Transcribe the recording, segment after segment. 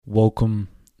Welcome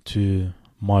to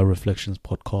my Reflections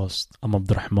podcast. I'm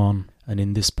Abdurrahman, and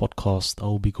in this podcast I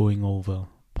will be going over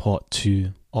part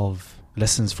 2 of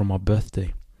lessons from my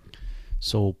birthday.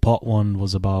 So part 1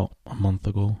 was about a month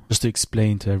ago, just to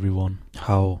explain to everyone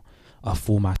how I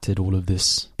formatted all of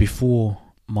this. Before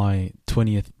my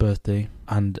 20th birthday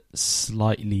and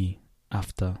slightly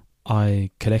after,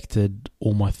 I collected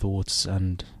all my thoughts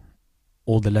and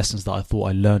all the lessons that I thought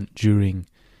I learned during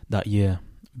that year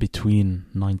between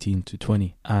 19 to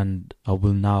 20, and I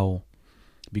will now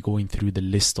be going through the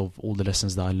list of all the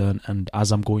lessons that I learned, and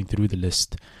as I'm going through the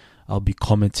list I'll be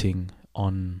commenting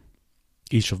on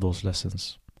each of those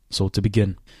lessons. So to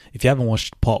begin, if you haven't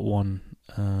watched part 1,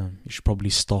 you should probably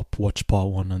stop, watch part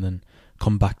 1 and then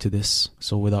come back to this.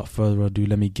 So without further ado,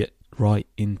 let me get right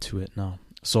into it now.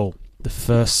 So the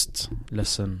first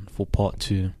lesson for part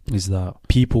 2 is that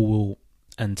people will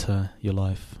enter your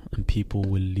life and people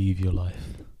will leave your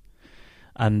life.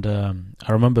 And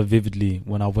I remember vividly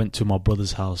when I went to my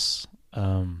brother's house,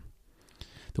 there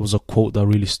was a quote that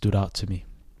really stood out to me,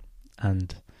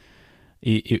 and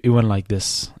it went like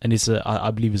this, and I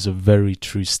believe it's a very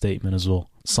true statement as well.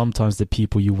 Sometimes the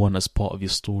people you want as part of your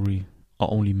story are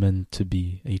only meant to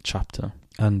be a chapter.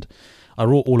 And I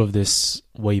wrote all of this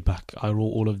way back. I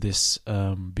wrote all of this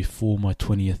before my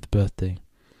 20th birthday.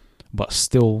 But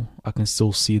still, I can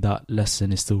still see that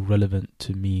lesson is still relevant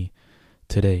to me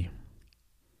today.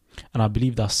 And I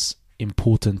believe that's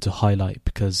important to highlight,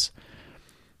 because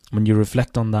when you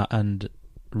reflect on that and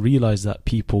realize that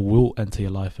people will enter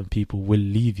your life and people will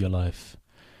leave your life,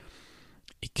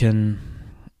 it can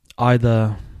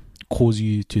either cause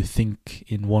you to think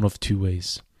in one of two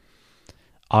ways.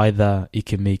 Either it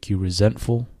can make you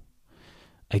resentful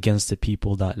against the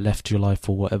people that left your life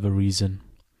for whatever reason,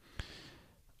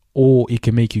 or it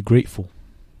can make you grateful.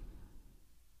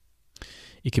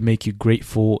 It can make you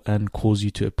grateful and cause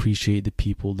you to appreciate the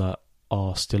people that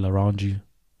are still around you,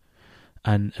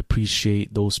 and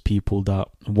appreciate those people that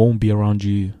won't be around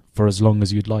you for as long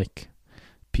as you'd like.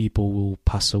 People will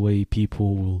pass away,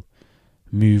 people will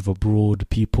move abroad,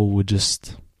 people will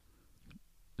just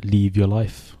leave your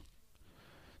life.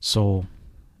 So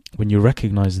when you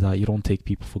recognize that, you don't take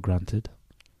people for granted.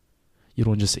 You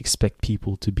don't just expect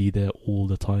people to be there all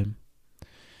the time.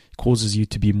 It causes you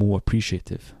to be more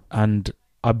appreciative. And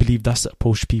I believe that's the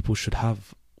approach people should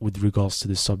have with regards to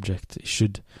this subject. It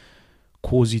should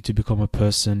cause you to become a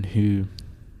person who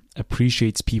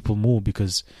appreciates people more,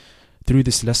 because through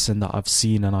this lesson that I've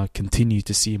seen and I continue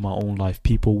to see in my own life,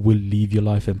 people will leave your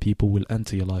life and people will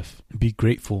enter your life. Be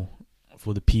grateful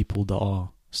for the people that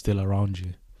are still around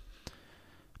you,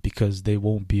 because they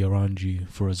won't be around you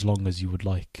for as long as you would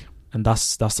like. And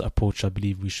that's the approach I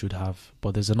believe we should have.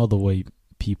 But there's another way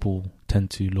people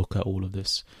tend to look at all of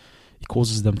this. It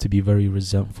causes them to be very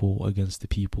resentful against the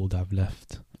people that have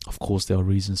left. Of course, there are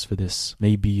reasons for this.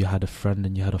 Maybe you had a friend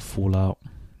and you had a fallout.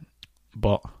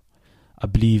 But I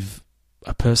believe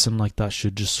a person like that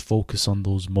should just focus on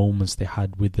those moments they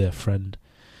had with their friend,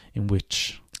 in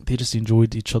which they just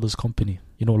enjoyed each other's company.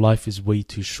 You know, life is way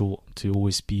too short to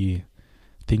always be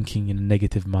thinking in a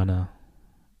negative manner,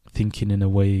 thinking in a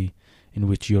way in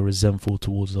which you're resentful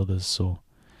towards others. So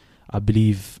I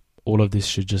believe all of this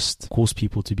should just cause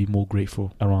people to be more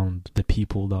grateful around the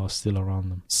people that are still around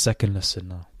them. Second lesson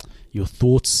now. Your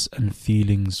thoughts and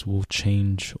feelings will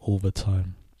change over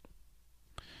time.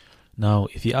 Now,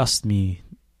 if you asked me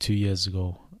 2 years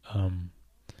ago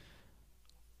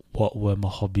what were my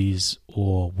hobbies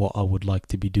or what I would like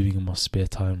to be doing in my spare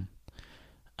time,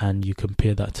 and you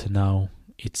compare that to now,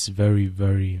 it's very,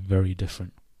 very, very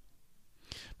different.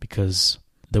 Because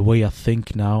the way I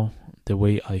think now, the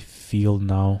way I feel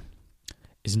now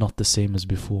is not the same as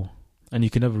before. And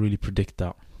you can never really predict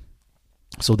that.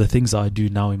 So the things that I do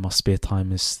now in my spare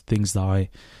time is things that I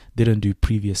didn't do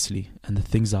previously. And the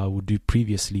things that I would do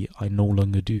previously, I no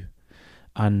longer do.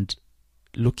 And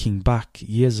looking back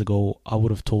years ago, I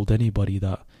would have told anybody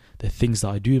that the things that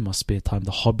I do in my spare time,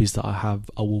 the hobbies that I have,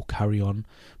 I will carry on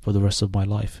for the rest of my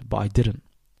life. But I didn't.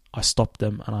 I stopped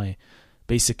them and I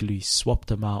basically swapped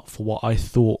them out for what I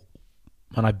thought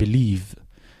and I believe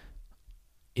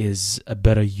is a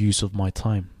better use of my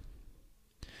time.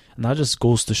 And that just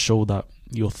goes to show that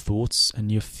your thoughts and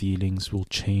your feelings will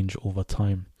change over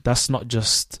time. That's not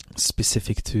just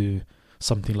specific to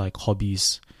something like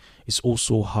hobbies. It's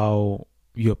also how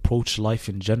you approach life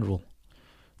in general.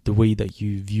 The way that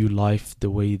you view life, the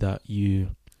way that you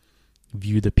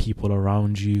view the people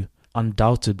around you.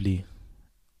 Undoubtedly,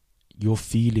 your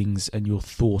feelings and your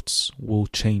thoughts will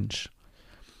change.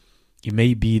 It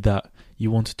may be that you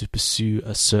wanted to pursue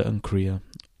a certain career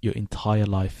your entire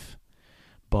life,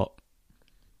 but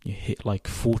you hit like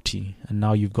 40 and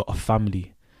now you've got a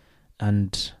family,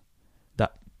 and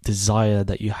that desire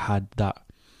that you had, that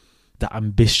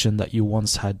ambition that you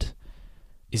once had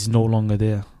is no longer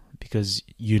there, because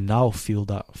you now feel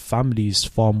that family is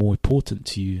far more important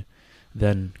to you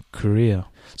than career.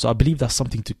 So I believe that's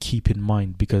something to keep in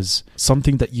mind, because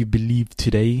something that you believe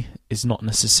today is not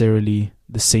necessarily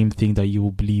the same thing that you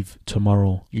will believe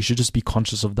tomorrow. You should just be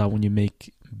conscious of that when you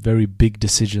make very big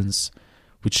decisions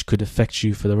which could affect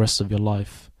you for the rest of your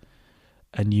life,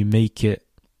 and you make it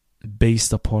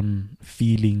based upon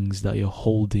feelings that you're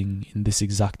holding in this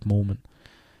exact moment,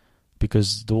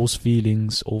 because those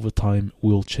feelings over time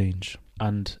will change.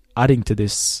 And adding to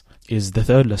this is the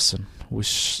third lesson,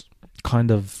 which kind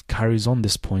of carries on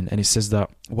this point, and it says that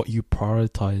what you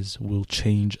prioritize will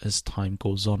change as time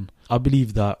goes on. I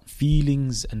believe that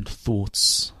feelings and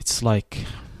thoughts, it's like,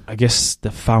 I guess,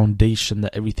 the foundation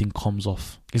that everything comes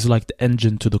off. It's like the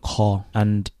engine to the car,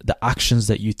 and the actions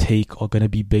that you take are going to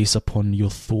be based upon your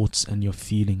thoughts and your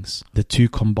feelings. The two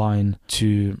combine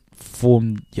to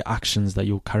form your actions that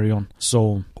you'll carry on.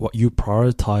 So what you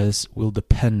prioritize will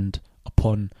depend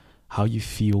upon how you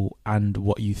feel and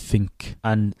what you think.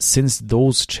 And since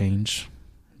those change,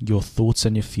 your thoughts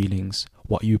and your feelings,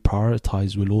 what you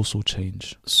prioritize will also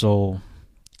change. So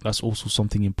that's also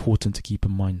something important to keep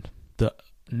in mind. The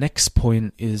next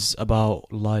point is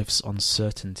about life's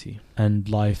uncertainty and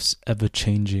life's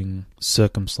ever-changing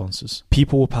circumstances.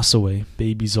 People will pass away,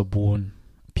 babies are born,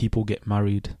 people get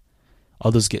married,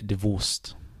 others get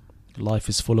divorced. Life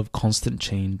is full of constant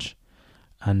change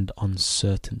and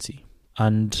uncertainty.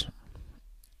 And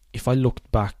if I looked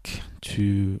back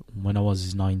to when I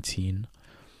was 19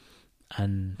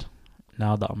 and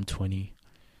now that I'm 20,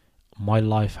 my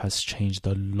life has changed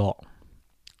a lot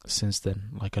since then,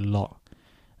 like a lot.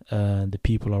 The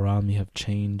people around me have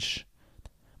changed.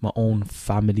 My own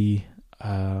family,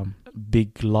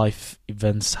 big life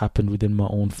events happened within my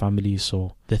own family.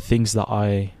 So the things that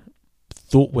I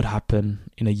thought would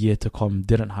happen in a year to come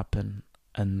didn't happen,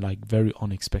 and like very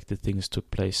unexpected things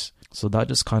took place. So that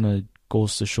just kind of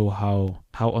goes to show how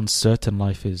uncertain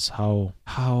life is, how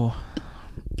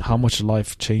much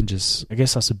life changes. I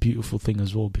guess that's a beautiful thing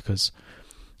as well, because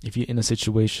if you're in a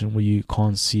situation where you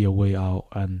can't see a way out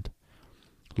and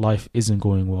life isn't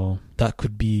going well, that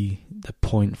could be the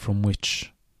point from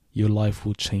which your life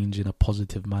will change in a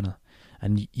positive manner.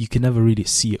 And you can never really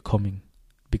see it coming,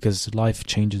 because life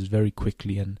changes very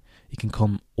quickly and it can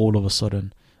come all of a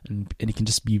sudden, and it can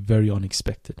just be very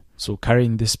unexpected. So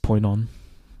carrying this point on,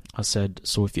 I said,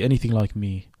 so if you're anything like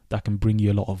me, that can bring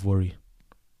you a lot of worry,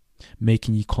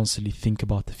 making you constantly think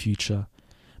about the future,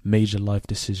 major life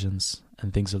decisions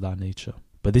and things of that nature.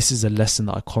 But this is a lesson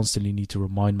that I constantly need to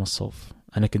remind myself,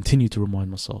 and I continue to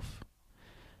remind myself,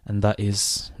 and that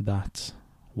is that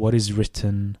what is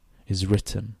written is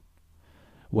written.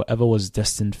 Whatever was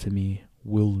destined for me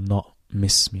will not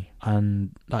miss me.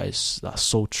 And that's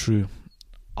so true.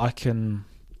 I tend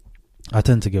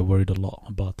to get worried a lot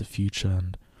about the future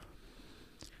and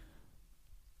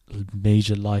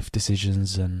major life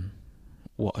decisions and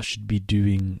what I should be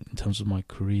doing in terms of my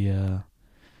career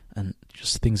and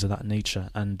just things of that nature.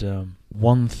 And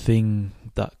one thing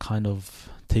that kind of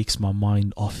takes my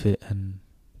mind off it and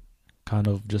kind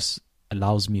of just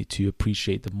allows me to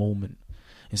appreciate the moment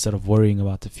instead of worrying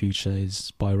about the future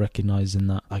is by recognizing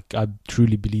that I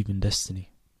truly believe in destiny.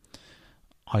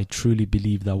 I truly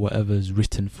believe that whatever is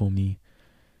written for me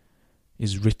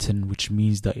is written, which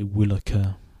means that it will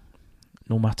occur.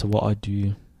 No matter what I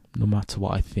do, no matter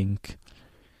what I think,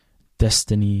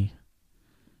 destiny,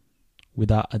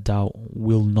 without a doubt,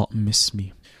 will not miss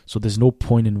me. So there's no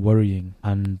point in worrying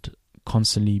and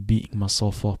constantly beating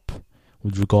myself up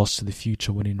with regards to the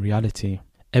future, when in reality,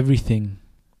 everything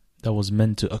that was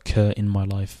meant to occur in my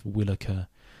life will occur,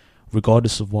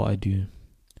 regardless of what I do,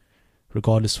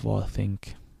 regardless of what I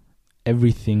think.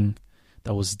 Everything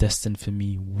that was destined for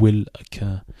me will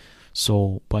occur.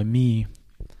 So by me,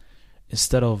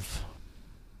 instead of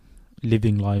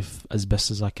living life as best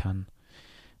as I can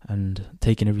and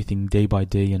taking everything day by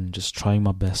day and just trying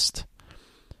my best,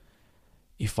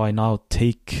 if I now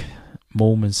take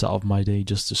moments out of my day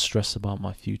just to stress about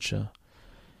my future,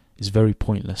 is very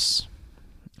pointless.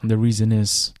 And the reason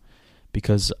is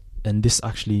because, and this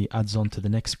actually adds on to the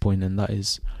next point, and that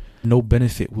is, no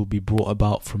benefit will be brought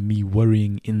about from me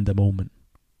worrying in the moment.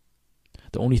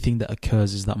 The only thing that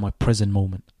occurs is that my present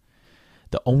moment,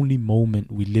 the only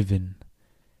moment we live in,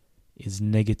 is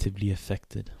negatively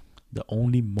affected. The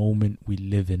only moment we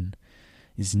live in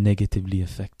is negatively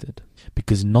affected,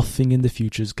 because nothing in the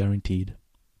future is guaranteed,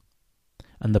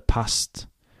 and the past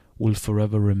will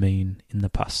forever remain in the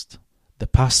past. The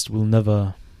past will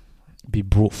never be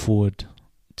brought forward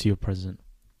to your present.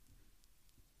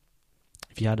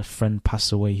 If you had a friend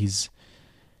pass away, he's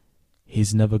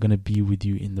never going to be with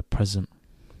you in the present.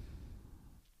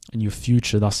 In your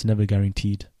future, that's never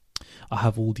guaranteed. I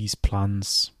have all these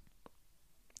plans,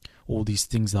 all these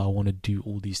things that I want to do,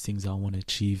 all these things that I want to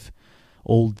achieve,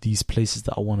 all these places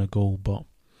that I want to go, but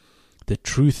the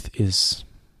truth is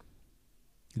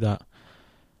that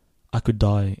I could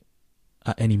die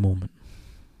at any moment.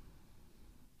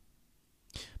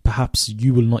 Perhaps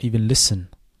you will not even listen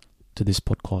to this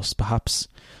podcast. Perhaps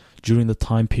during the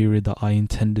time period that I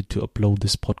intended to upload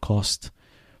this podcast,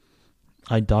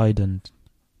 I died and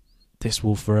this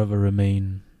will forever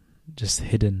remain just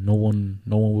hidden. No one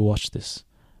will watch this.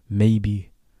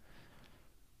 Maybe.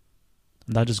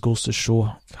 And that just goes to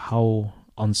show how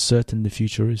uncertain the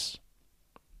future is.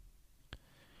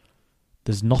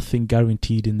 There's nothing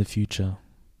guaranteed in the future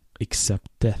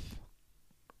except death.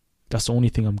 That's the only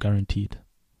thing I'm guaranteed.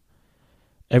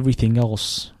 Everything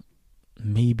else,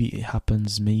 maybe it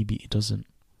happens, maybe it doesn't.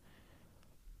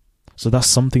 So that's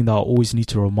something that I always need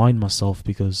to remind myself,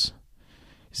 because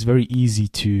it's very easy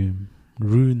to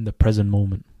ruin the present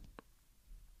moment.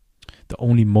 The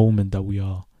only moment that we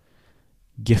are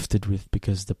gifted with,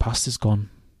 because the past is gone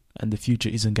and the future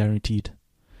isn't guaranteed.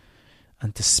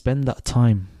 And to spend that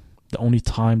time, the only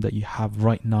time that you have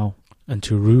right now, and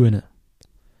to ruin it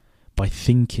by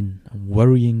thinking and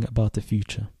worrying about the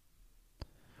future,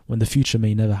 when the future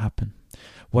may never happen.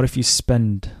 What if you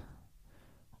spend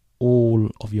all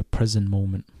of your present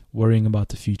moment worrying about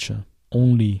the future,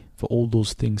 only for all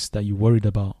those things that you worried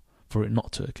about for it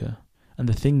not to occur? And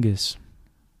the thing is,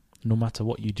 no matter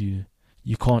what you do,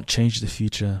 you can't change the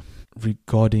future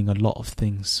regarding a lot of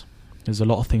things. There's a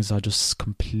lot of things that are just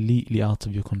completely out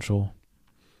of your control.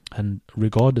 And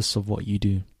regardless of what you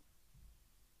do,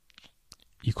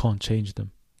 you can't change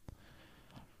them.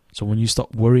 So when you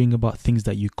start worrying about things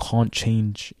that you can't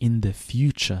change in the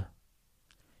future,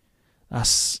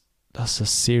 that's a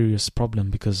serious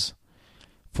problem, because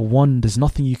for one, there's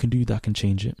nothing you can do that can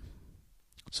change it.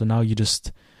 So now you're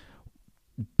just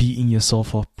beating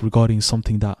yourself up regarding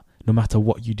something that no matter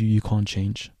what you do, you can't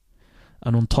change.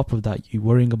 And on top of that, you're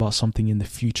worrying about something in the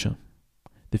future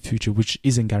which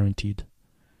isn't guaranteed.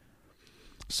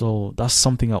 So that's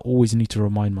something I always need to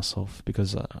remind myself,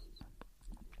 because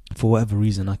for whatever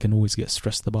reason, I can always get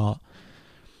stressed about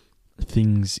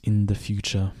things in the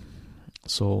future.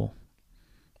 So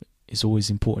it's always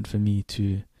important for me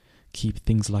to keep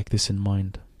things like this in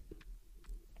mind,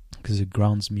 because it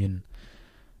grounds me and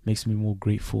makes me more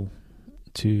grateful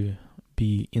to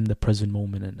be in the present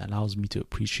moment, and allows me to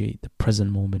appreciate the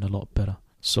present moment a lot better.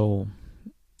 So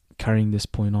carrying this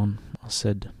point on,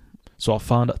 I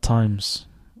found at times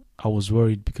I was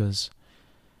worried because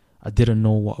I didn't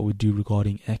know what I would do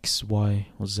regarding X, Y,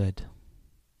 or Z.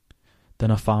 Then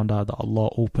I found out that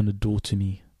Allah opened a door to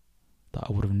me that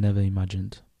I would have never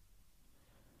imagined.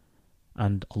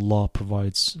 And Allah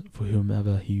provides for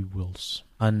whomever He wills.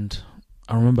 And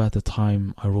I remember at the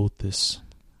time I wrote this,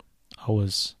 there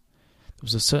was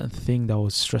a certain thing that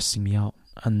was stressing me out.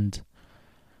 And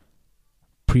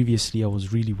previously I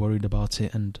was really worried about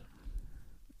it. And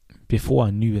before I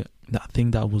knew it, that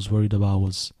thing that I was worried about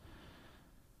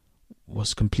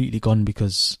was completely gone,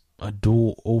 because a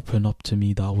door opened up to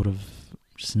me that I would have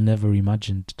just never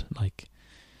imagined.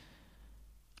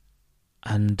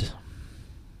 And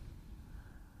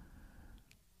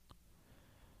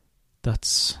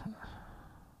that's,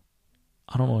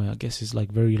 I don't know, I guess it's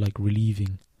very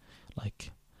relieving,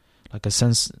 like a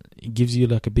sense. It gives you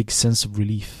a big sense of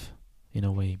relief in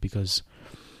a way, because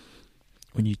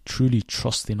when you truly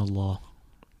trust in Allah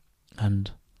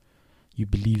and you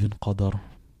believe in Qadar,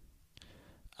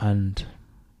 and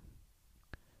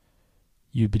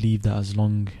you believe that as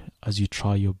long as you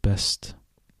try your best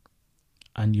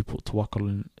and you put tawakkul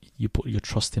in, you put your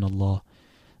trust in Allah,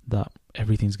 that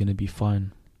everything's going to be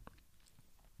fine.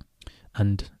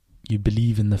 And you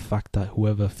believe in the fact that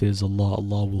whoever fears Allah,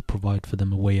 Allah will provide for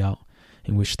them a way out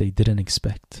in which they didn't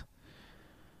expect.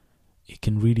 It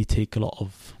can really take a lot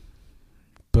of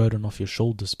burden off your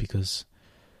shoulders, because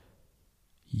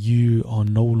you are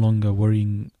no longer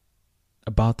worrying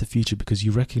about the future, because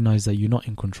you recognize that you're not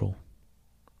in control.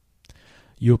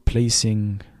 You're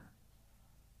placing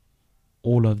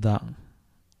all of that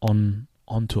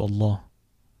onto Allah.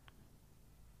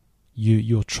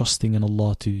 You're trusting in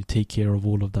Allah to take care of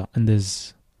all of that. And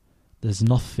there's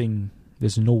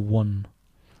no one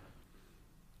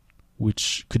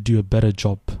which could do a better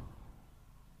job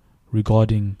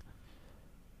regarding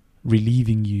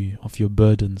relieving you of your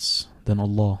burdens than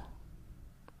Allah.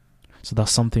 So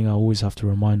that's something I always have to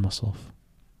remind myself.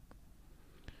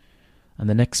 And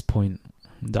the next point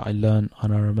that I learned,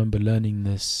 and I remember learning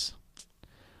this,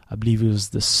 I believe it was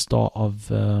the start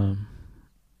of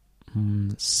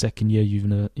second year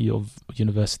of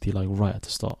university, like right at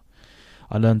the start.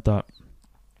 I learned that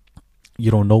you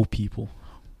don't know people.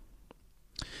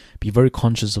 Be very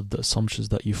conscious of the assumptions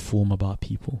that you form about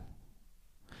people.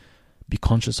 Be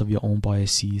conscious of your own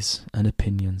biases and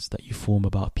opinions that you form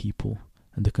about people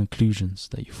and the conclusions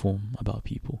that you form about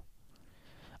people.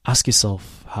 Ask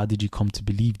yourself, how did you come to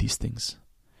believe these things?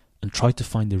 And try to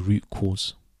find the root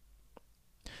cause.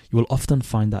 You will often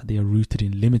find that they are rooted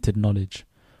in limited knowledge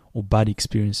or bad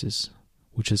experiences,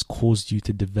 which has caused you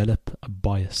to develop a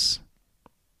bias.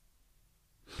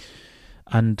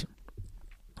 And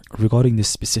regarding this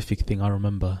specific thing, I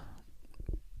remember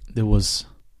there was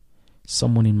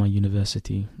someone in my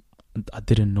university. I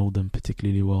didn't know them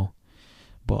particularly well,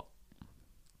 but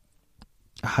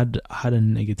I had a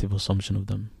negative assumption of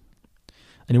them.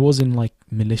 And it wasn't like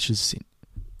malicious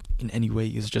in any way.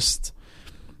 It's just,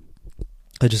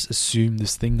 I just assumed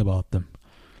this thing about them.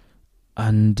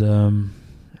 And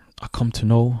I come to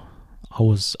know I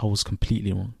was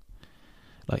completely wrong.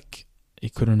 Like,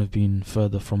 it couldn't have been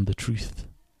further from the truth.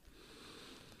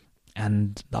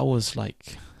 And that was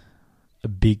like a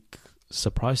big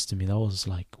surprise to me. That was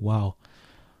like, wow,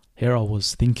 here I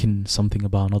was thinking something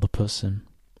about another person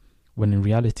when in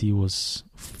reality it was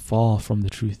far from the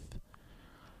truth.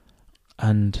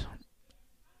 And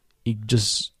it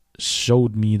just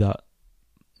showed me that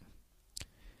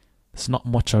there's not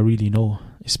much I really know,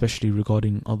 especially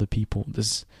regarding other people.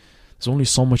 There's only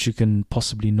so much you can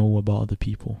possibly know about other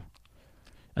people.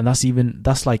 And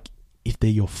that's like if they're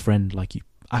your friend, like you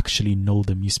actually know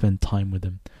them, you spend time with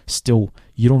them. Still,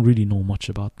 you don't really know much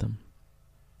about them.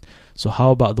 So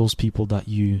how about those people that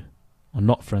you are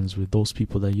not friends with, those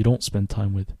people that you don't spend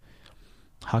time with?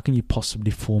 How can you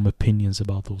possibly form opinions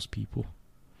about those people?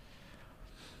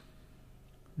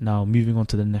 Now, moving on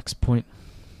to the next point.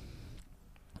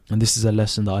 And this is a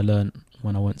lesson that I learned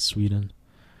when I went to Sweden.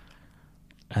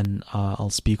 And I'll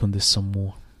speak on this some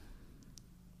more.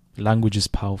 Language is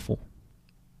powerful.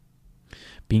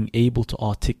 Being able to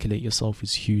articulate yourself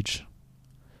is huge.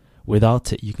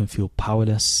 Without it, you can feel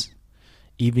powerless,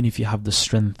 even if you have the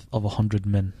strength of 100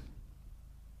 men.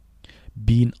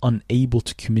 Being unable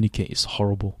to communicate is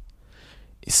horrible.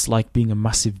 It's like being a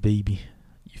massive baby.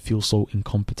 You feel so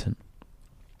incompetent.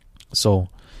 So,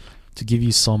 to give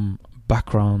you some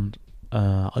background,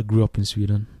 I grew up in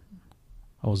Sweden.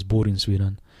 I was born in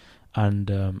Sweden.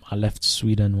 And I left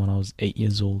Sweden when I was 8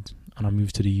 years old. And I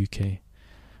moved to the UK.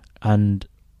 And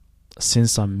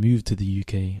since I moved to the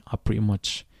UK, I pretty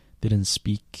much didn't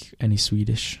speak any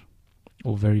Swedish.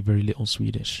 Or very, very little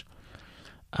Swedish.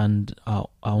 And I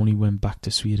only went back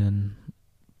to Sweden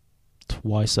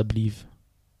twice, I believe,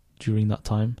 during that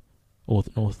time. Or,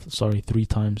 no, sorry, 3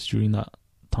 times during that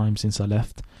time since I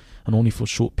left. And only for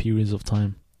short periods of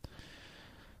time.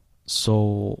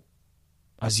 So,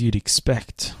 as you'd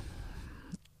expect,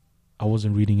 I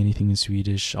wasn't reading anything in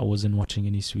Swedish. I wasn't watching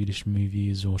any Swedish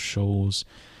movies or shows.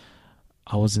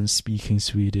 I wasn't speaking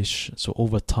Swedish. So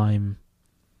over time,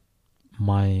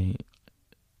 my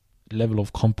level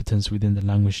of competence within the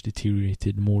language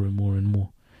deteriorated more and more and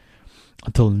more.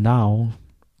 Until now,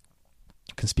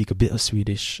 I can speak a bit of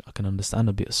Swedish. I can understand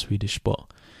a bit of Swedish, but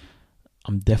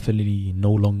I'm definitely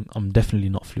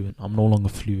not fluent. I'm no longer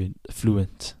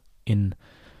fluent in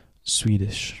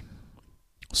Swedish.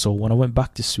 So when I went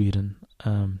back to Sweden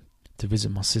to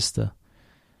visit my sister,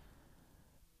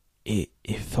 it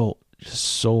felt just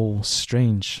so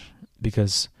strange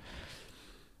because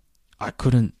I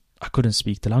couldn't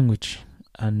speak the language,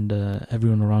 and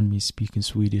everyone around me is speaking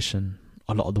Swedish, and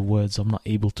a lot of the words I'm not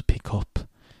able to pick up,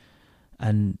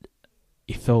 and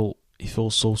it felt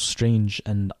so strange,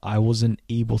 and I wasn't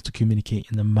able to communicate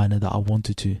in the manner that I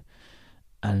wanted to,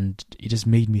 and it just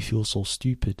made me feel so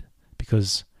stupid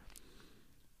because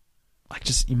I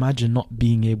just imagine not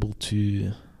being able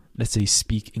to, let's say,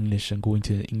 speak English and going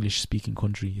to an English-speaking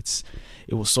country.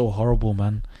 It was so horrible,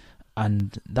 man.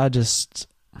 And that just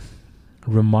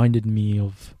reminded me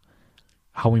of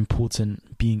how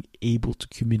important being able to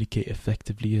communicate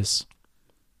effectively is.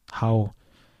 How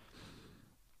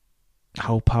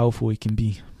powerful it can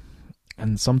be.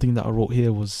 And something that I wrote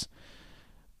here was,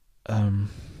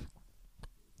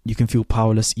 you can feel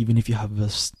powerless even if you have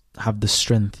the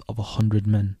strength of 100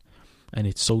 men. And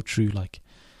it's so true. Like,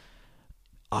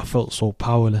 I felt so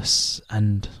powerless,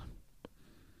 and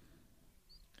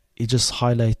it just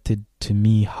highlighted to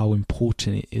me how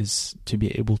important it is to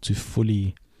be able to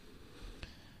fully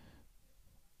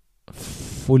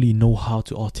know how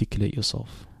to articulate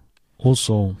yourself.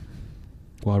 Also,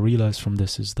 what I realized from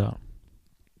this is that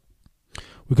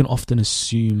we can often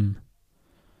assume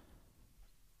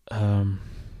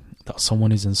that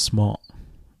someone isn't smart,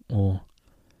 or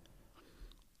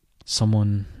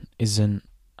someone isn't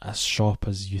as sharp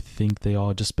as you think they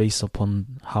are, just based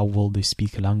upon how well they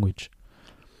speak a language.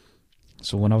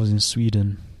 So when I was in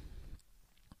Sweden,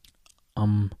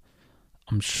 I'm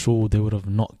sure they would have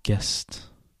not guessed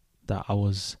that I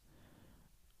was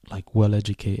like well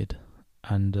educated,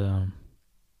 and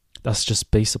that's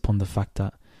just based upon the fact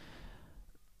that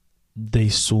they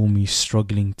saw me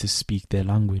struggling to speak their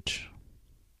language.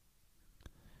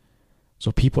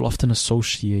 So people often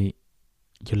associate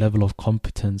your level of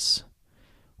competence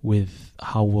with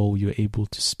how well you're able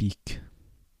to speak.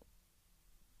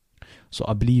 So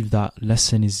I believe that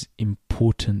lesson is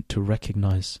important to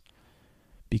recognize,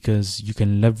 because you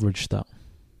can leverage that.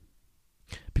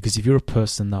 Because if you're a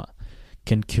person that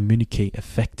can communicate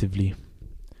effectively,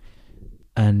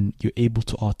 and you're able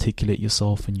to articulate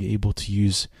yourself, and you're able to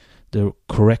use the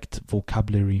correct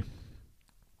vocabulary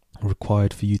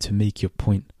required for you to make your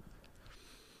point,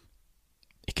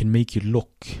 it can make you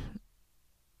look,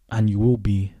 and you will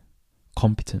be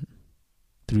competent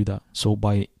through that. So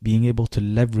by being able to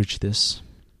leverage this,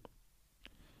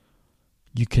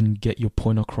 you can get your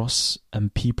point across,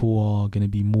 and people are going to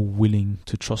be more willing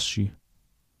to trust you.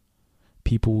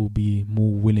 People will be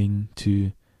more willing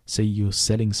to say you're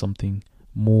selling something,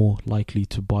 more likely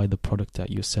to buy the product that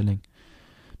you're selling,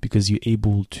 because you're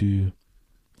able to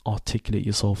articulate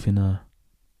yourself in an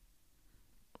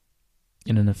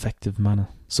effective manner.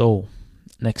 So,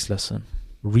 next lesson.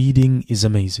 Reading is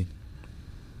amazing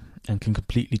and can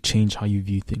completely change how you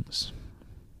view things.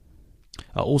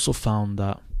 I also found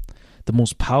that the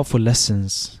most powerful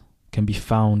lessons can be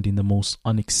found in the most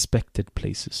unexpected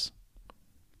places.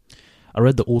 I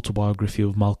read the autobiography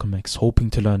of Malcolm X,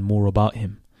 hoping to learn more about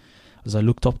him, as I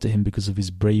looked up to him because of his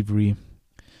bravery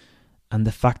and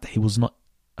the fact that he was not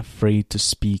afraid to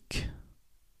speak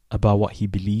about what he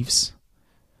believes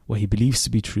to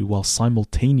be true, while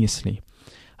simultaneously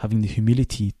having the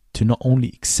humility to not only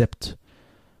accept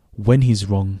when he's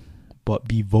wrong, but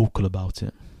be vocal about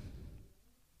it.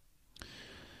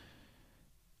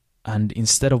 And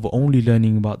instead of only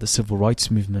learning about the civil rights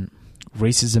movement,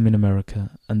 racism in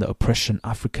America, and the oppression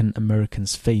African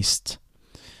Americans faced,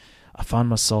 I found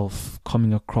myself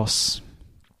coming across,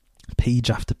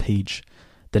 page after page,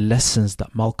 the lessons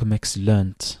that Malcolm X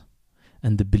learnt,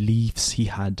 and the beliefs he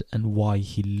had, and why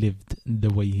he lived the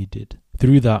way he did.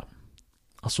 Through that,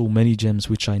 I saw many gems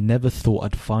which I never thought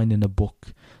I'd find in a book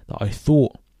that I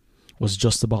thought was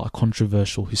just about a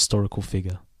controversial historical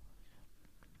figure.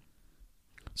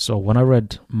 So when I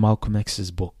read Malcolm X's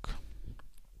book,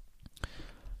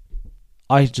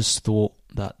 I just thought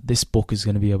that this book is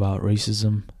going to be about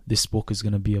racism. This book is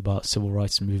going to be about civil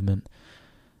rights movement.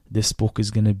 This book is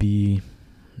going to be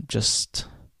just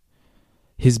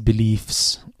his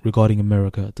beliefs regarding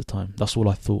America at the time. That's all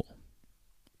I thought.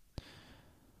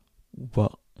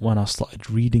 But when I started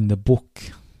reading the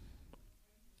book,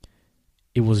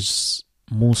 it was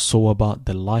more so about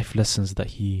the life lessons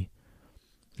that he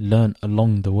learned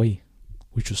along the way,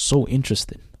 which was so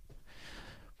interesting.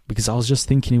 Because I was just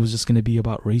thinking it was just going to be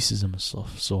about racism and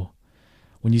stuff. So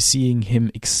when you're seeing him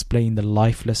explain the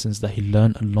life lessons that he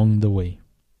learned along the way,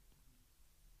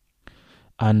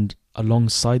 and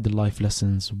alongside the life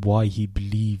lessons, why he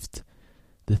believed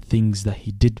the things that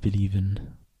he did believe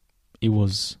in, it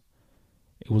was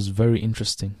very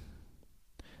interesting.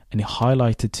 And it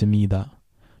highlighted to me that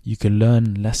you can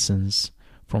learn lessons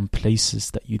from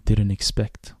places that you didn't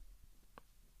expect.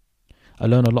 I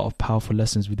learned a lot of powerful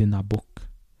lessons within that book.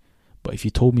 But if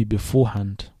you told me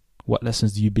beforehand, what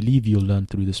lessons do you believe you'll learn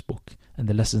through this book, and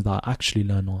the lessons that I actually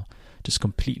learn are just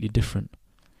completely different.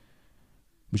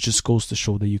 Which just goes to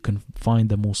show that you can find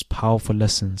the most powerful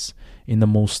lessons in the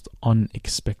most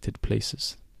unexpected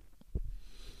places.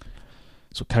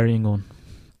 So carrying on,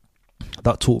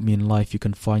 that taught me in life you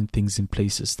can find things in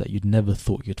places that you'd never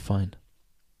thought you'd find.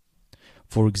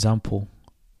 For example,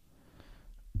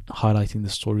 highlighting the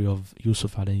story of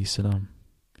Yusuf alayhi salam,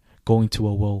 going to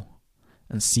a well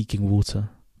and seeking water,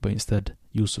 but instead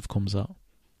Yusuf comes out.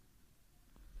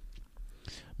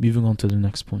 Moving on to the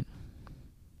next point.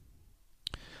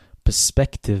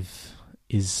 Perspective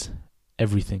is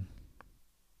everything.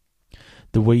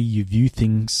 The way you view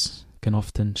things can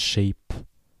often shape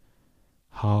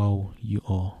how you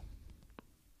are.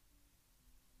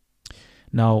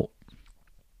 Now,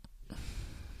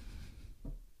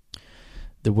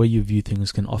 the way you view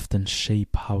things can often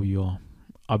shape how you are.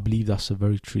 I believe that's a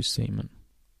very true statement.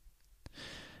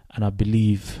 And I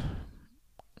believe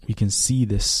we can see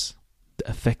this, the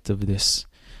effect of this,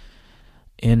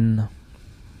 in,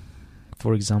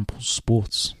 for example,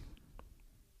 sports.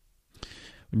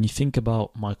 When you think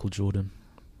about Michael Jordan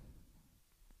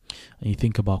and you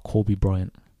think about Kobe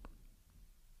Bryant,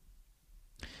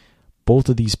 both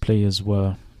of these players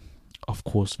were, of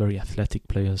course, very athletic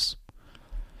players,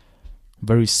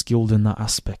 very skilled in that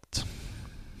aspect.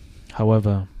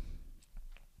 However,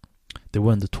 they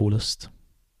weren't the tallest.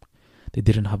 They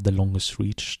didn't have the longest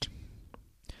reach.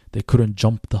 They couldn't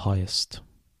jump the highest.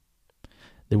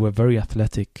 They were very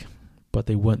athletic, but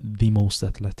they weren't the most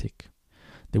athletic.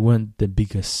 They weren't the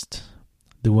biggest.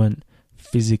 They weren't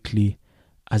physically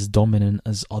as dominant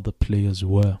as other players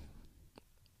were.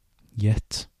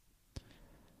 Yet,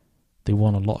 they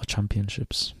won a lot of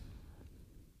championships.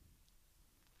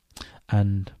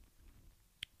 And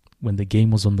when the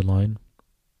game was on the line,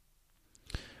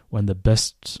 when the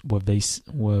best were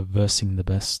versing the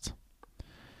best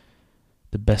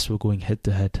were going head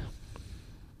to head,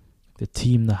 the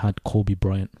team that had Kobe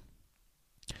Bryant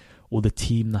or the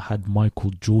team that had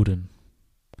Michael Jordan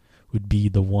would be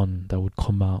the one that would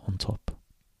come out on top.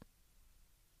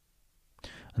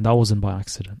 And that wasn't by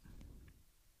accident.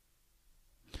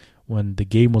 When the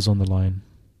game was on the line,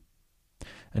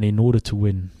 and in order to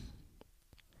win,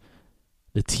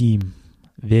 their team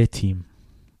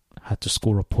had to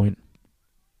score a point,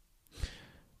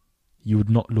 you would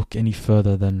not look any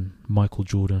further than Michael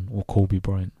Jordan or Kobe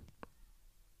Bryant.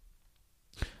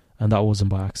 And that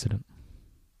wasn't by accident.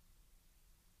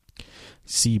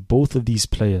 See, both of these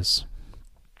players,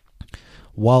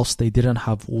 whilst they didn't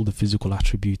have all the physical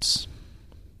attributes,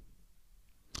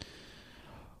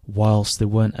 whilst they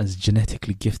weren't as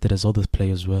genetically gifted as other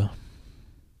players were,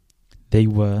 they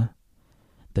were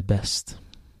the best.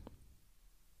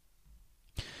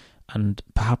 And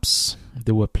perhaps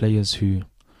there were players who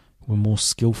were more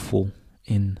skillful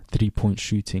in 3-point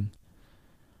shooting.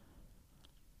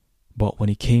 But when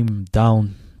it came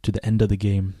down to the end of the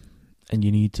game and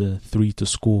you need a 3 to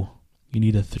score, you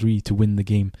need a 3 to win the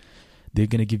game, they're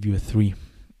going to give you a 3.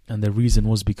 And the reason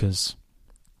was because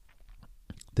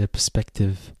their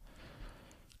perspective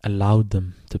allowed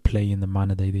them to play in the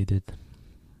manner they did.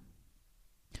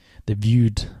 They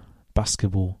viewed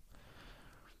basketball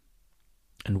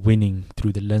and winning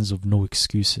through the lens of no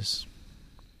excuses.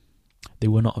 They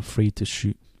were not afraid to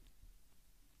shoot,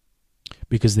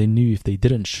 because they knew if they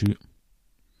didn't shoot,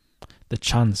 the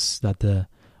chance that the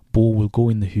ball will go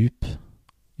in the hoop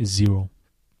is 0.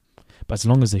 But as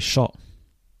long as they shot,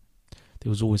 there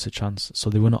was always a chance. So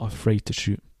they were not afraid to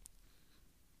shoot.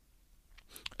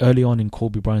 Early on in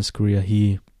Kobe Bryant's career,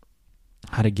 he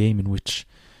had a game in which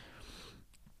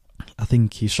I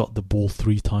think he shot the ball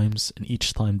 3 times, and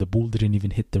each time the ball didn't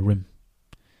even hit the rim.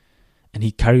 And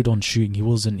he carried on shooting. He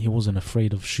wasn't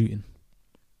afraid of shooting.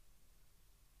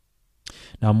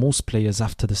 Now, most players,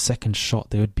 after the second shot,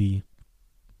 they would be,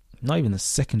 not even the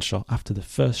second shot, after the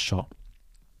first shot,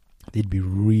 they'd be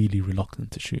really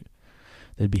reluctant to shoot.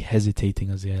 They'd be hesitating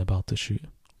as they're about to shoot.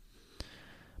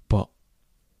 But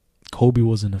Kobe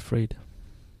wasn't afraid.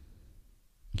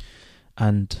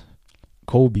 And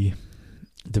Kobe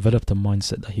developed a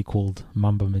mindset that he called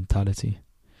Mamba mentality.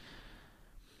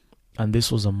 And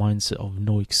this was a mindset of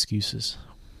no excuses.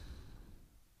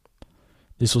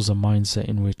 This was a mindset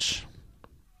in which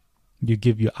you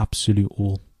give your absolute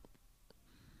all.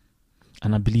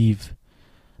 And I believe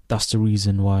that's the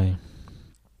reason why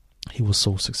he was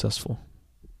so successful.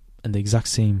 And the exact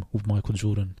same with Michael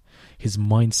Jordan. His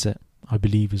mindset, I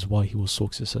believe, is why he was so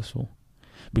successful.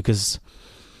 Because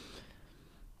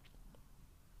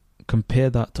compare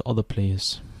that to other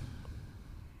players.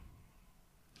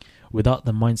 Without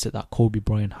the mindset that Kobe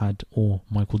Bryant had or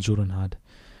Michael Jordan had,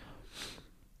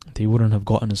 they wouldn't have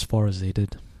gotten as far as they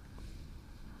did.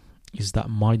 It's that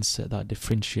mindset that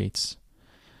differentiates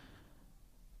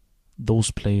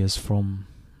those players from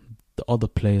the other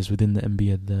players within the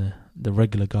NBA, the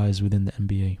regular guys within the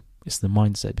NBA. It's the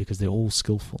mindset, because they're all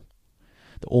skillful.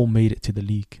 They all made it to the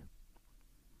league.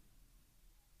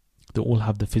 They all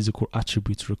have the physical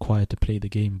attributes required to play the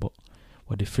game, but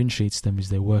what differentiates them is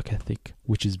their work ethic,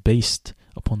 which is based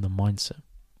upon the mindset.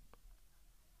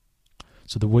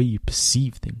 So the way you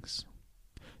perceive things,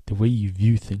 the way you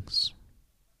view things.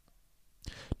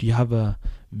 Do you have a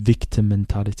victim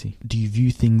mentality? Do you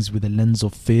view things with a lens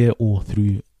of fear or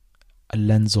through a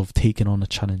lens of taking on a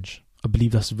challenge? I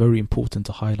believe that's very important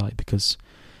to highlight, because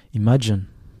imagine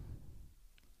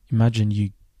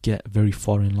you get very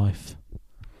far in life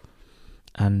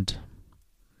and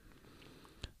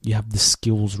you have the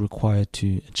skills required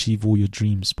to achieve all your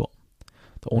dreams, but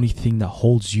the only thing that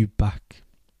holds you back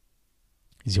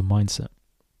is your mindset.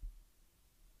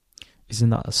 Isn't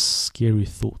that a scary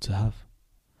thought to have?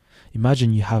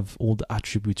 Imagine you have all the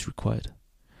attributes required.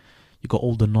 You got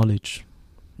all the knowledge,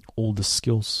 all the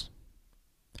skills.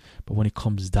 But when it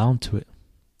comes down to it,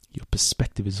 your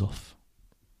perspective is off.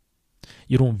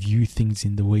 You don't view things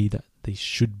in the way that they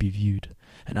should be viewed.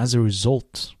 And as a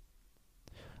result,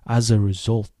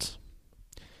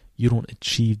 you don't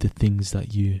achieve the things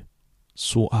that you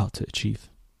sought out to achieve.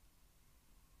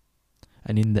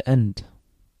 And in the end,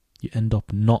 you end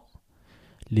up not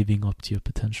living up to your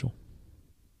potential.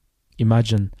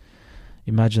 Imagine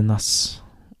that's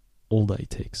all that it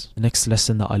takes. The next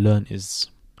lesson that I learned is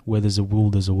where there's a will,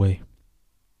 there's a way.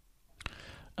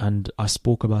 And I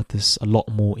spoke about this a lot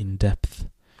more in depth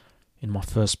in my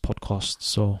first podcast.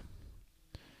 So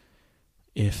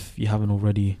if you haven't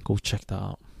already, go check that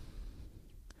out.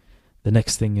 The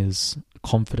next thing is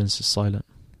confidence is silent.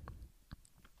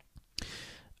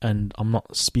 And I'm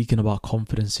not speaking about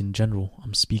confidence in general.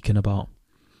 I'm speaking about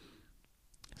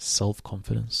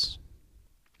self-confidence.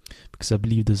 Because I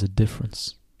believe there's a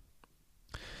difference.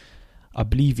 I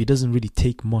believe it doesn't really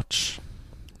take much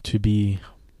to be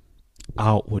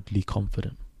outwardly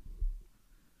confident.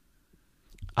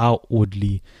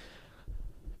 Outwardly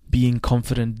being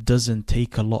confident doesn't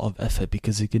take a lot of effort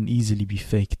because it can easily be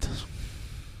faked.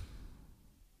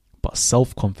 But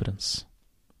self-confidence,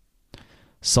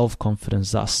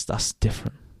 that's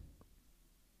different.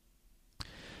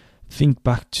 Think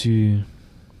back to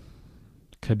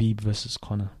Khabib versus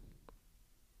Conor.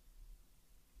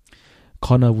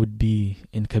 Conor would be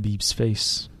in Khabib's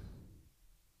face,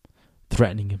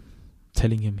 threatening him,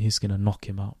 telling him he's going to knock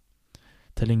him out,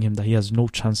 telling him that he has no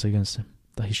chance against him,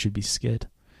 that he should be scared,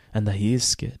 and that he is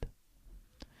scared.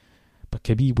 But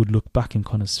Khabib would look back in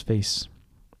Conor's face,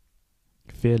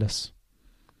 fearless.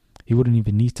 He wouldn't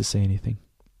even need to say anything,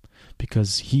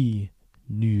 because he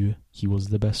knew he was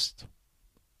the best.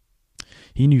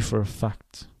 He knew for a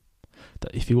fact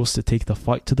that if he was to take the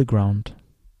fight to the ground,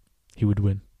 he would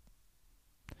win.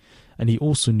 And he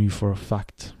also knew for a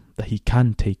fact that he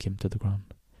can take him to the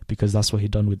ground, because that's what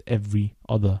he'd done with every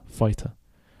other fighter.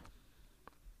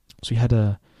 So he had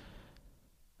a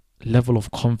level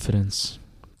of confidence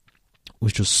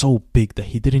which was so big that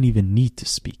he didn't even need to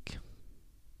speak.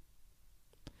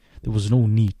 There was no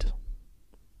need.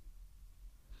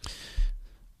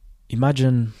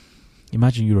 Imagine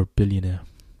you're a billionaire.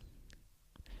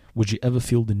 Would you ever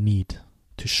feel the need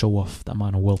to show off the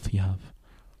amount of wealth you have?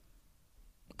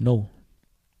 No.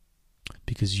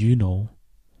 Because you know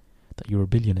that you're a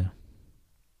billionaire.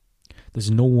 There's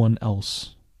no one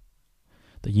else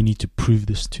that you need to prove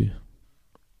this to.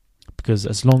 Because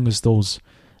as long as those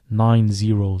 9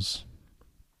 zeros,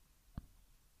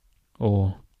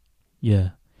 or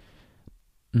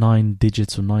 9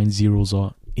 digits or 9 zeros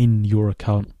are in your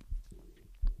account,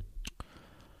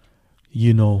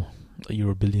 you know that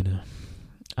you're a billionaire.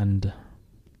 And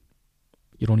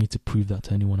you don't need to prove that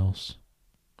to anyone else.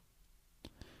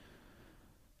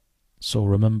 So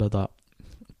remember that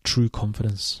true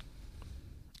confidence,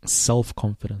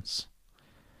 self-confidence,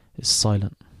 is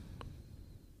silent.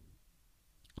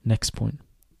 Next point.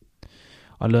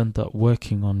 I learned that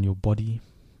working on your body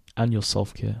and your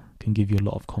self-care can give you a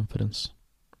lot of confidence.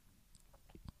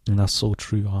 And that's so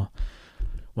true.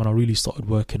 When I really started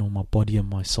working on my body and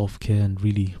my self-care and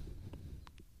really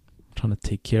trying to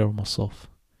take care of myself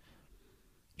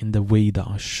in the way that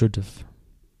I should have,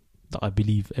 that I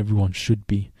believe everyone should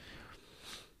be,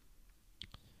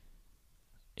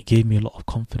 it gave me a lot of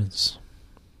confidence.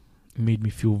 It made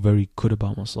me feel very good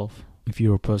about myself. If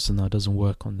you're a person that doesn't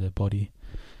work on their body,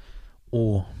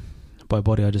 or by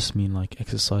body I just mean like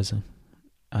exercising,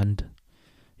 and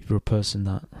if you're a person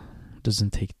that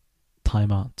doesn't take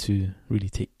time out to really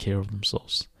take care of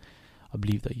themselves, I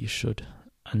believe that you should.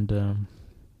 And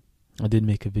I did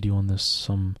make a video on this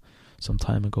some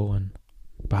time ago, and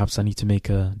perhaps I need to make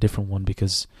a different one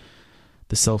because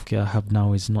the self-care I have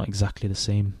now is not exactly the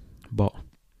same. But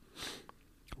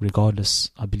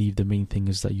regardless, I believe the main thing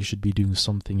is that you should be doing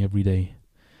something every day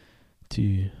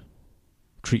to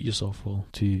treat yourself well,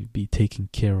 to be taking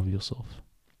care of yourself.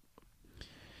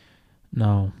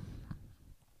 Now,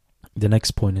 the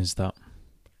next point is that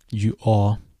you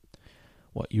are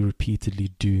what you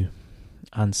repeatedly do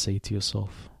and say to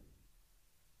yourself.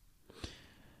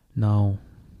 Now,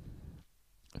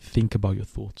 think about your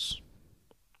thoughts.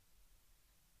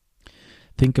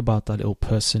 Think about that little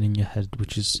person in your head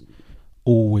which is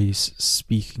always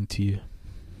speaking to you.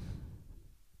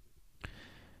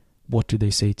 What do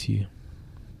they say to you?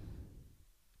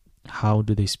 How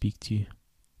do they speak to you?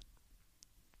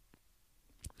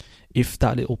 If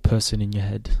that little person in your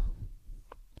head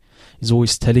is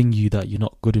always telling you that you're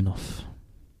not good enough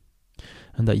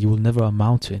and that you will never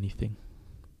amount to anything,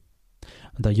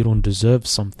 that you don't deserve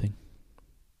something,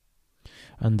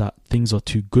 and that things are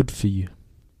too good for you,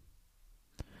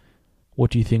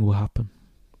 what do you think will happen?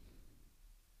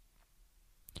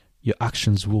 Your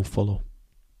actions will follow.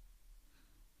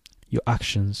 Your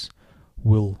actions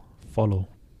will follow.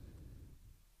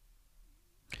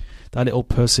 That little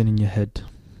person in your head,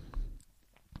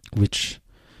 which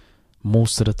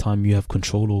most of the time you have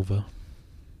control over,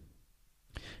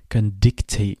 can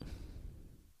dictate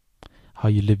how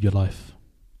you live your life.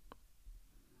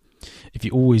 If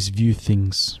you always view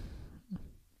things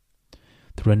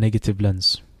through a negative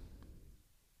lens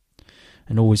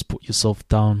and always put yourself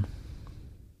down,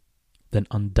 then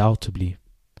undoubtedly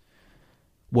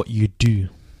what you do,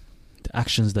 the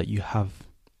actions that you have,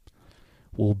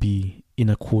 will be in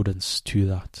accordance to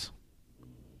that.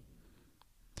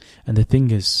 And the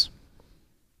thing is,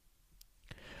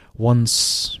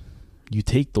 once you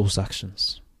take those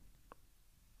actions,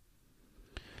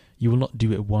 you will not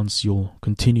do it once, you'll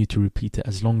continue to repeat it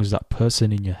as long as that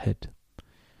person in your head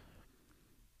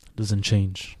doesn't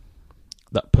change.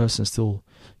 That person still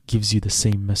gives you the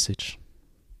same message.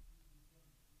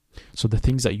 So the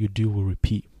things that you do will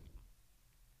repeat.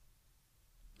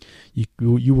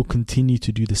 You will continue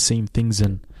to do the same things,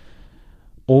 and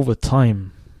over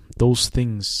time, those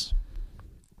things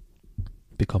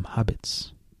become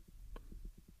habits.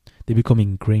 They become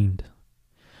ingrained.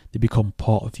 They become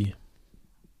part of you.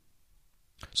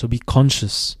 So be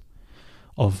conscious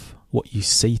of what you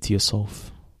say to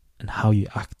yourself and how you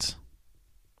act.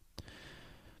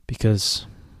 Because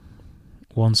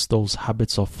once those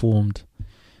habits are formed,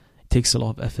 it takes a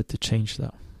lot of effort to change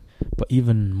that. But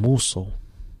even more so,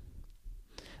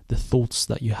 the thoughts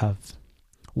that you have,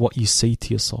 what you say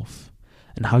to yourself,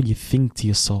 and how you think to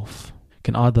yourself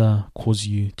can either cause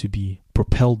you to be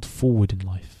propelled forward in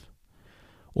life,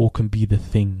 or can be the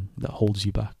thing that holds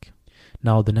you back.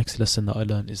 Now, the next lesson that I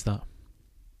learned is that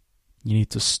you need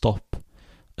to stop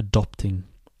adopting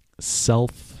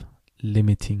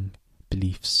self-limiting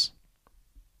beliefs.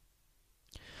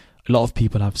 A lot of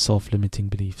people have self-limiting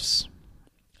beliefs,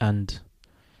 and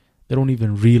they don't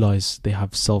even realize they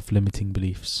have self-limiting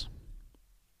beliefs.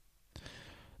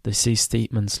 They say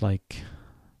statements like,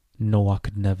 "No, I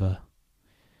could never,"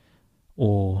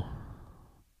 or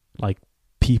like,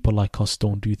 "People like us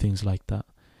don't do things like that,"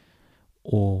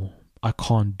 or "I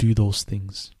can't do those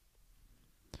things,"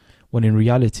 when in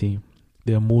reality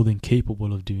they are more than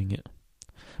capable of doing it.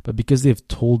 But because they have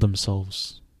told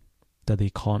themselves that they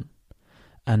can't,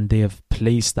 and they have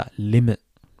placed that limit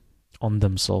on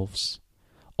themselves,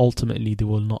 ultimately they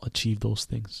will not achieve those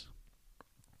things.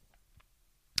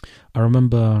 I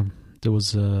remember there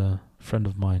was a friend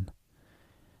of mine,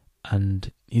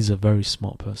 and he's a very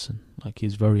smart person. Like,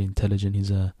 he's very intelligent,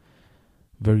 he's a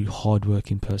very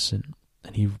hard-working person,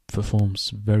 and he performs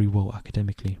very well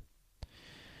academically.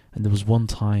 And there was one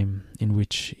time in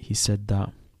which he said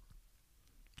that,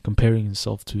 comparing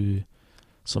himself to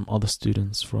some other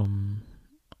students from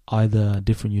either a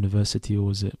different university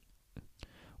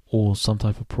or some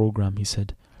type of program, he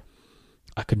said,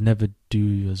 "I could never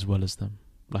do as well as them.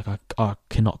 Like, I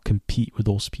cannot compete with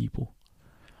those people."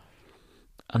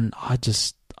 And I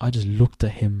just looked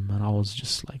at him and I was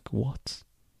just like, what?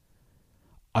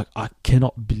 I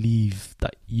cannot believe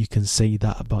that you can say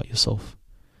that about yourself.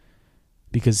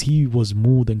 Because he was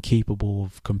more than capable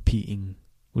of competing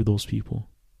with those people.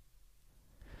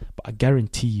 But I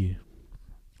guarantee you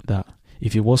that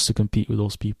if he was to compete with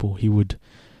those people, he would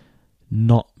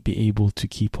not be able to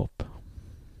keep up.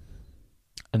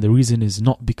 And the reason is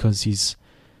not because he's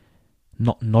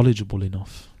not knowledgeable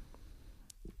enough.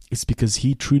 It's because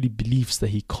he truly believes that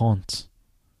he can't.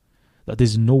 That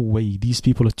there's no way, these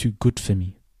people are too good for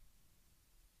me.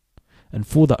 And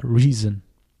for that reason,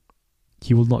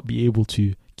 he will not be able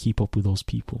to keep up with those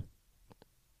people.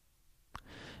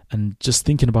 And just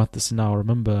thinking about this now, I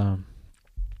remember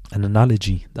an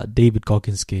analogy that David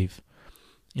Goggins gave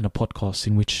in a podcast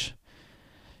in which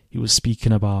he was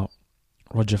speaking about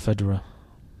Roger Federer.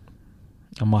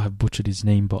 I might have butchered his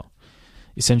name, but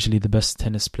essentially the best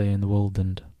tennis player in the world.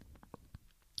 And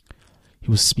he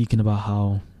was speaking about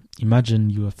how, imagine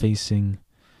you are facing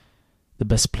the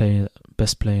best player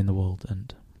in the world,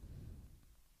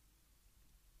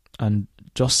 and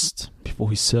just before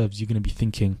he serves, you're going to be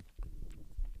thinking,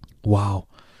 wow,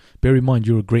 bear in mind,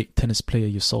 you're a great tennis player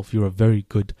yourself. You're a very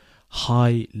good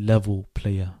high-level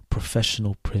player,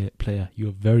 professional player.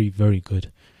 You're very, very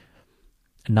good.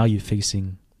 And now you're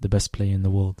facing the best player in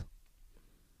the world.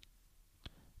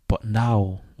 But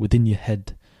now, within your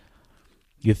head,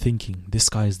 you're thinking, this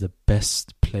guy is the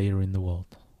best player in the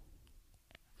world.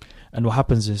 And what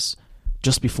happens is,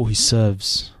 just before he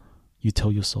serves, you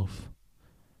tell yourself,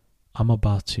 I'm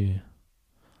about to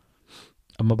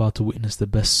witness the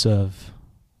best serve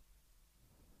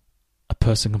a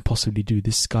person can possibly do.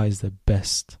 This guy is the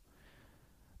best.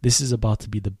 This is about to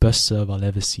be the best serve I'll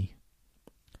ever see.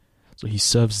 So he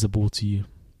serves the ball to you,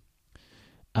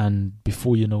 and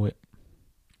before you know it,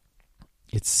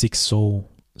 it's 6-0,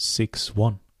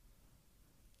 6-1.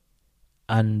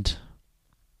 And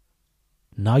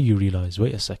now you realize,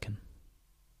 wait a second,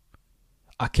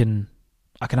 I can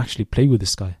actually play with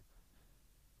this guy.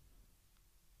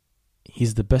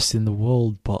 He's the best in the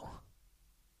world, but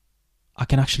I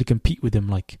can actually compete with him.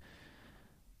 Like,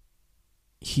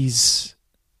 he's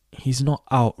not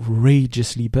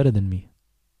outrageously better than me.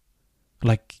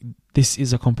 Like, this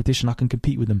is a competition, I can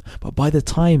compete with him. But by the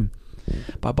time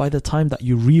that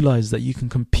you realize that you can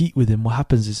compete with him, what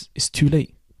happens is it's too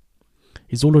late.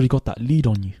 He's already got that lead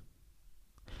on you.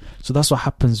 So that's what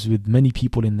happens with many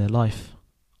people in their life.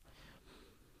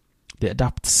 They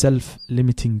adapt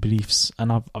self-limiting beliefs,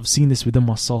 and I've seen this within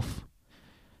myself,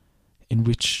 in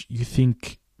which you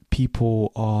think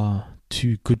people are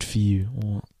too good for you,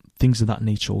 or things of that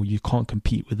nature, or you can't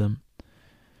compete with them.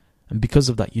 And because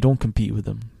of that, you don't compete with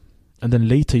them. And then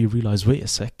later you realize, wait a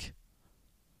sec,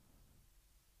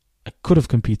 I could have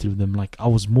competed with them. Like, I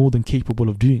was more than capable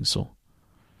of doing so.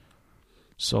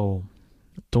 So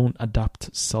don't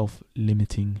adopt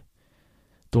self-limiting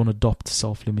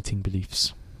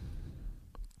beliefs.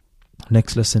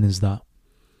 Next lesson is that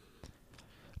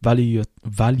value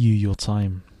your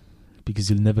time, because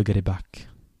you'll never get it back.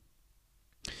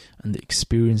 And the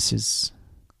experiences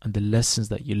and the lessons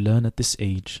that you learn at this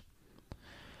age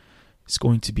is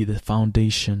going to be the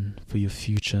foundation for your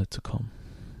future to come.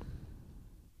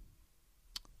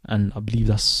 And I believe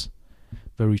that's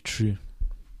very true,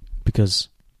 because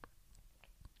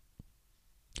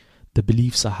the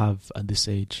beliefs I have at this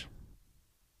age,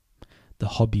 the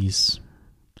hobbies,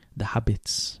 the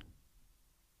habits,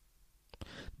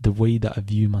 the way that I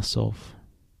view myself,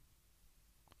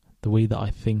 the way that I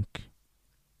think,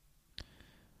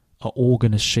 are all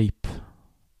going to shape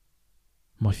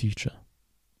my future.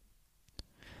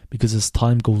 Because as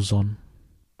time goes on,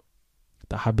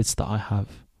 the habits that I have,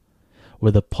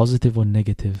 whether positive or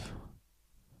negative,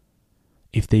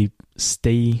 if they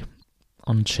stay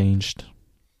unchanged,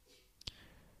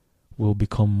 will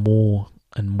become more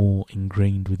and more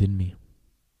ingrained within me.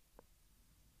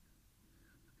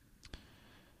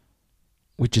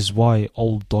 Which is why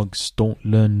old dogs don't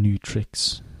learn new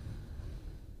tricks.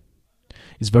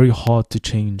 It's very hard to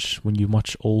change when you're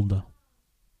much older.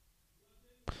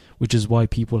 Which is why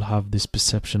people have this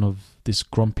perception of this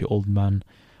grumpy old man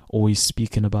always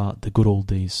speaking about the good old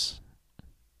days.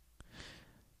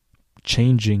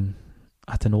 Changing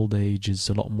at an older age is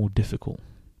a lot more difficult.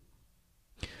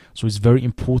 So it's very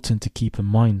important to keep in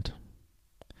mind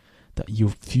that your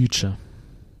future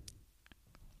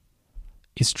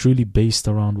is truly based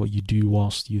around what you do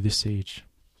whilst you're this age.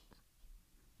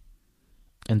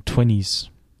 And your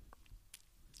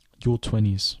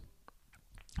 20s,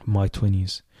 my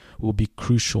 20s, will be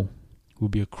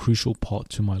a crucial part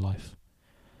to my life,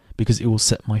 because it will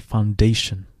set my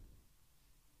foundation.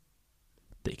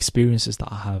 The experiences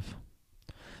that I have,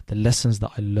 the lessons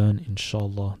that I learn,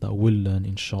 inshallah, that I will learn,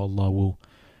 inshallah, will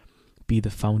be the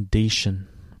foundation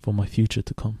for my future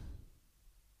to come.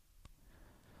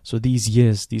 So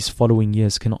these following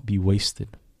years cannot be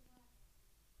wasted.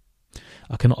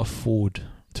 I cannot afford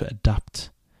to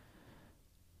adapt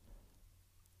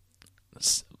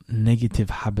negative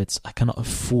habits. I cannot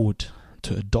afford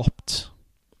to adopt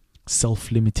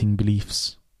self-limiting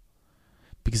beliefs.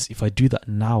 Because if I do that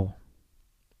now,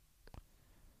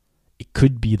 it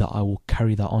could be that I will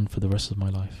carry that on for the rest of my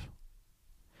life,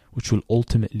 which will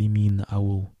ultimately mean that I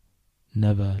will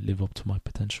never live up to my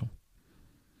potential.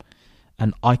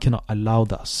 And I cannot allow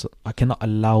that. I cannot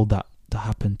allow that to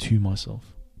happen to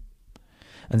myself.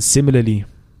 And similarly,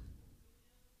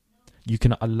 you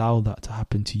cannot allow that to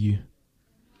happen to you.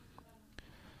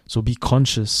 So be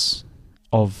conscious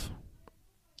of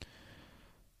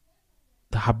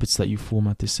the habits that you form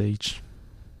at this age.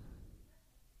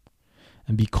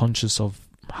 And be conscious of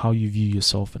how you view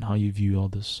yourself and how you view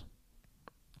others.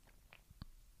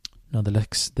 Now the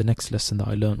next lesson that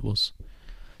I learned was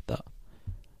that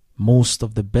most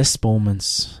of the best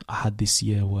moments I had this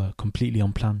year were completely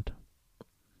unplanned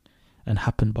and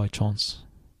happened by chance.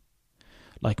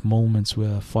 Like moments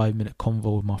where a 5-minute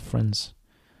convo with my friends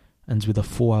ends with a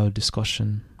 4-hour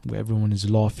discussion where everyone is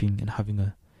laughing and having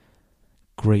a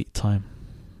great time.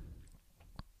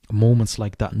 Moments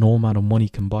like that no amount of money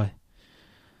can buy.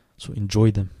 So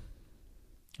enjoy them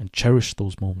and cherish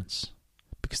those moments,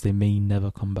 because they may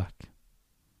never come back.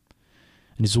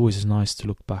 And it's always nice to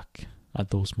look back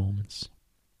at those moments.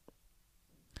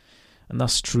 And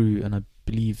that's true, and I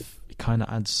believe it kind of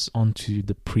adds on to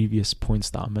the previous points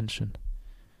that I mentioned.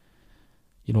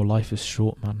 You know, life is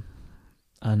short, man.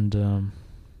 And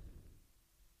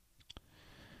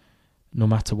no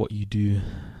matter what you do,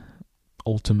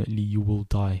 ultimately you will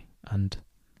die. And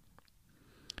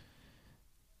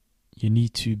you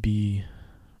need to be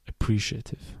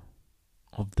appreciative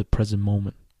of the present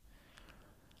moment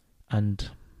and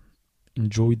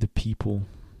enjoy the people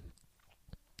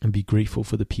and be grateful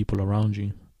for the people around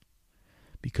you,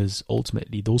 because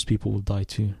ultimately those people will die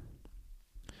too.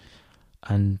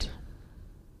 And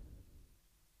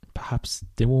perhaps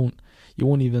you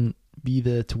won't even be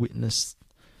there to witness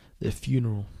their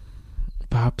funeral.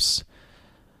 Perhaps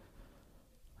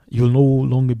you'll no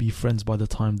longer be friends by the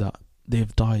time that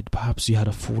they've died. Perhaps you had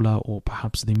a fallout, or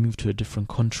perhaps they moved to a different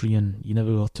country and you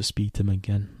never got to speak to them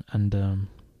again. And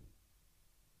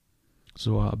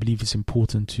so I believe it's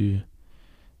important to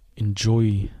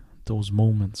enjoy those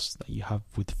moments that you have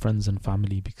with friends and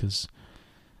family, because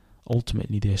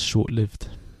ultimately they're short-lived,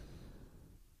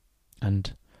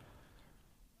 and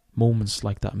moments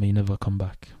like that may never come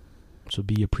back. So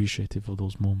be appreciative of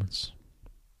those moments.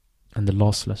 And the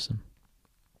last lesson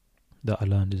that I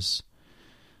learned is,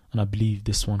 and I believe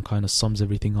this one kind of sums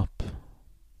everything up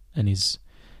and is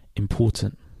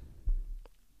important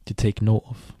to take note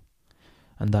of,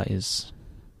 and that is,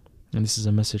 and this is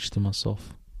a message to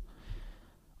myself,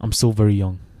 I'm still very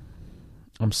young.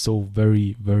 I'm still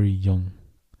very, very young.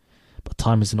 But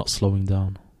time is not slowing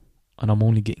down, and I'm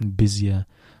only getting busier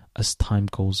as time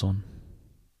goes on.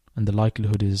 And the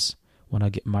likelihood is, when I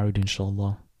get married,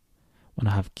 inshallah, when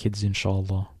I have kids,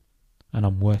 inshallah, and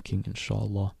I'm working,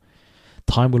 inshallah,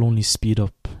 time will only speed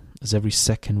up as every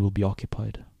second will be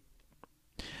occupied.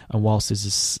 And whilst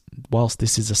this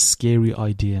is a scary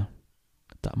idea,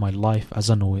 that my life as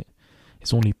I know it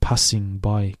is only passing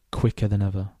by quicker than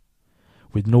ever,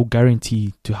 with no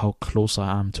guarantee to how close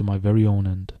I am to my very own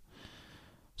end,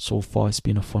 so far it's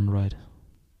been a fun ride,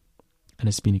 and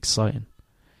it's been exciting,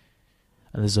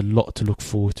 and there's a lot to look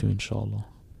forward to, inshallah,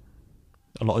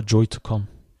 a lot of joy to come.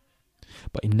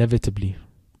 But inevitably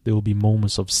there will be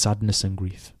moments of sadness and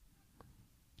grief,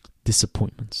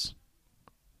 disappointments,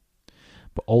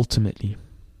 but ultimately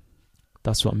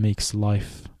that's what makes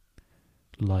life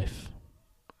life.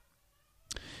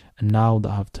 And now that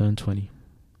I've turned 20,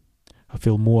 I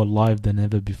feel more alive than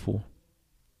ever before,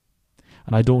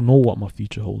 and I don't know what my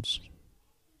future holds,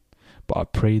 but I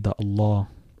pray that Allah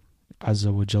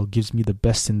Azza wa Jal gives me the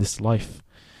best in this life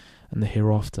and the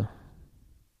hereafter.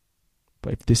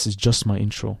 But if this is just my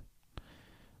intro,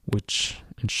 which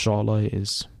inshallah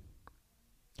is,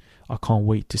 I can't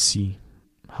wait to see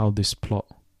how this plot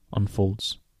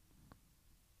unfolds,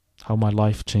 how my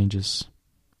life changes,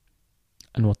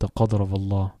 and what the qadr of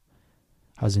Allah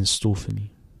has in store for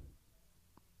me.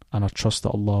 And I trust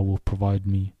that Allah will provide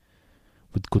me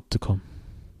with good to come.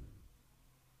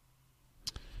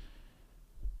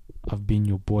 I've been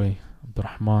your boy,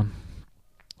 Abdurrahman.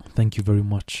 Thank you very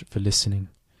much for listening.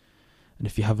 And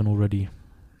if you haven't already,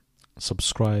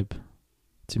 subscribe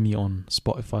to me on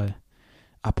Spotify,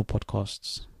 Apple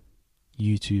Podcasts,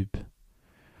 YouTube.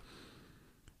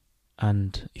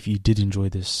 And if you did enjoy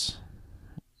this,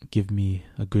 give me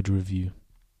a good review.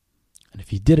 And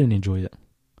if you didn't enjoy it,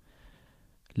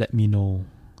 let me know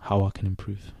how I can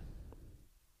improve.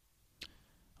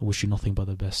 I wish you nothing but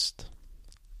the best.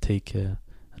 Take care.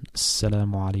 And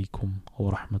Assalamu alaikum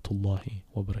wa rahmatullahi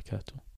wa barakatuh.